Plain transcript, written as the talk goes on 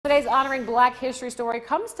Today's Honoring Black History story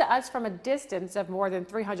comes to us from a distance of more than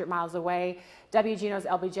 300 miles away. WGNO's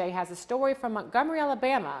LBJ has a story from Montgomery,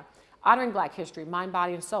 Alabama. Honoring Black History, Mind,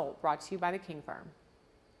 Body, and Soul, brought to you by the King Firm.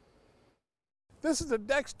 This is the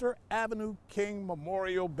Dexter Avenue King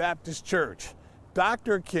Memorial Baptist Church.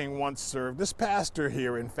 Dr. King once served as pastor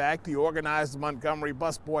here. In fact, he organized the Montgomery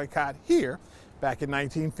bus boycott here back in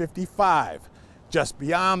 1955. Just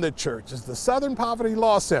beyond the church is the Southern Poverty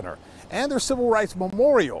Law Center and their Civil Rights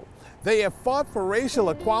Memorial. They have fought for racial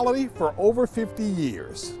equality for over 50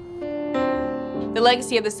 years. The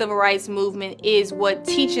legacy of the Civil Rights Movement is what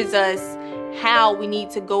teaches us how we need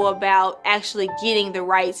to go about actually getting the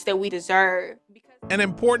rights that we deserve. An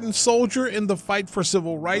important soldier in the fight for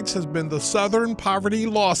civil rights has been the Southern Poverty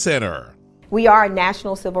Law Center. We are a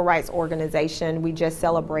national civil rights organization. We just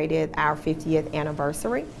celebrated our 50th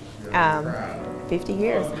anniversary. 50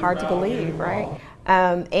 years, hard to believe, right?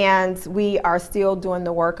 And we are still doing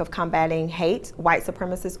the work of combating hate, white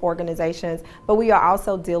supremacist organizations, but we are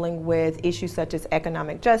also dealing with issues such as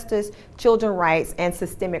economic justice, children's rights, and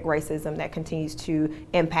systemic racism that continues to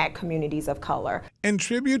impact communities of color. In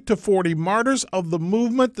tribute to 40 martyrs of the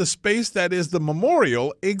movement, the space that is the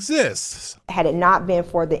memorial exists. Had it not been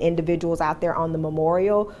for the individuals out there on the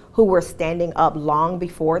memorial who were standing up long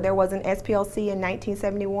before there was an SPLC in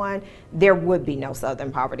 1971, there would be no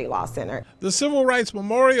Southern Poverty Law Center. The Civil Rights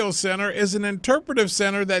Memorial Center is an interpretive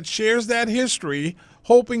center that shares that history,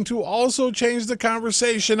 hoping to also change the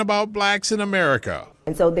conversation about blacks in America.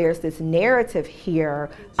 And so there's this narrative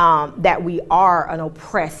here that we are an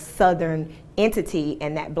oppressed Southern entity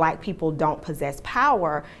and that black people don't possess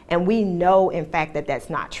power, and we know in fact that that's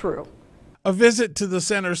not true. A visit to the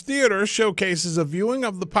center's theater showcases a viewing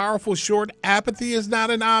of the powerful short "Apathy is Not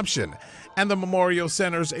an Option," and the Memorial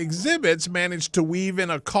Center's exhibits managed to weave in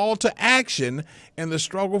a call to action in the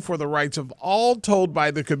struggle for the rights of all told by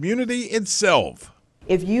the community itself.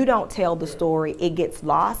 If you don't tell the story, it gets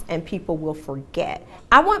lost and people will forget.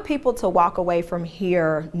 I want people to walk away from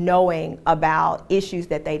here knowing about issues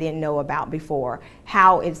that they didn't know about before,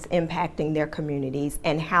 how it's impacting their communities,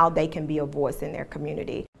 and how they can be a voice in their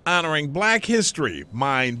community. Honoring Black history,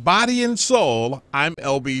 mind, body, and soul, I'm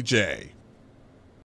LBJ.